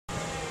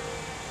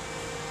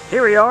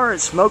Here we are at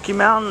Smoky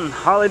Mountain,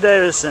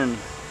 Harley-Davidson,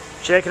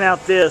 checking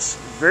out this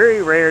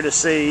very rare to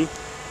see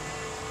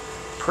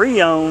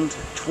pre-owned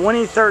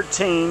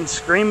 2013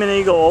 Screaming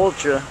Eagle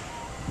Ultra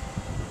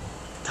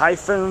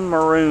Typhoon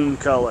Maroon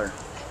color.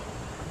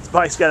 This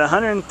bike's got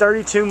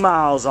 132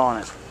 miles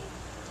on it.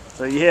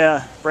 So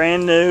yeah,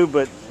 brand new,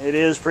 but it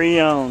is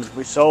pre-owned.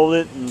 We sold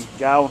it and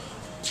got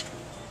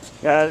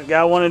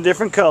one in a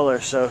different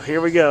color. So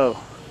here we go.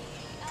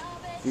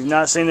 If you've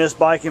not seen this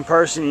bike in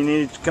person, you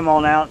need to come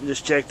on out and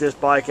just check this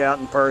bike out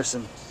in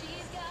person.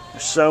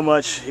 There's so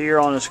much here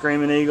on the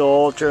Screaming Eagle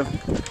Ultra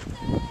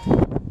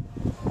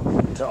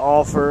to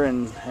offer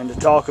and to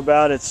talk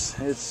about.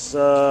 It's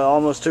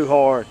almost too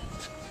hard.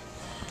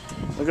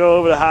 We'll go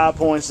over the high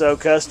points though.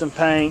 Custom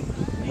paint,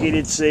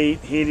 heated seat,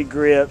 heated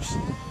grips,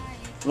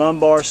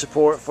 lumbar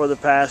support for the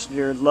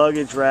passenger,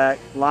 luggage rack,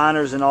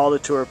 liners in all the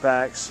tour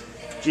packs,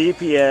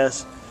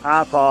 GPS,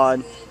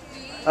 iPod,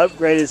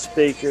 upgraded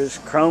speakers,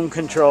 chrome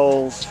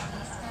controls,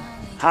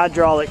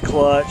 hydraulic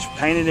clutch,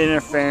 painted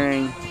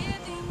interfering,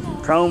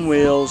 chrome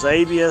wheels,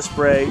 ABS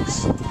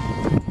brakes,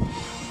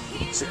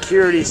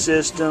 security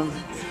system.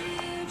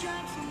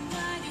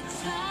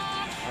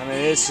 I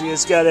mean,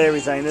 it's got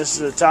everything. This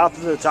is the top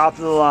of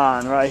the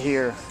line right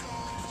here.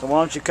 So why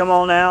don't you come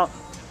on out,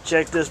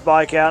 check this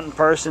bike out in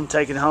person,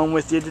 take it home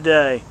with you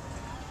today.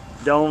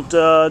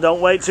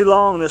 Don't wait too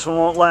long. This one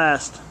won't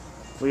last.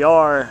 We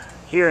are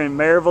here in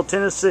Maryville,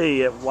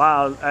 Tennessee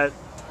at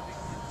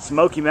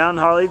Smoky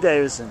Mountain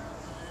Harley-Davidson.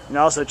 You can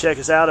also check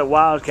us out at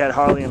Wildcat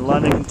Harley in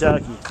London,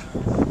 Kentucky.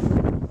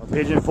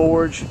 Pigeon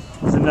Forge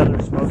is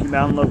another Smoky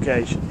Mountain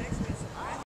location.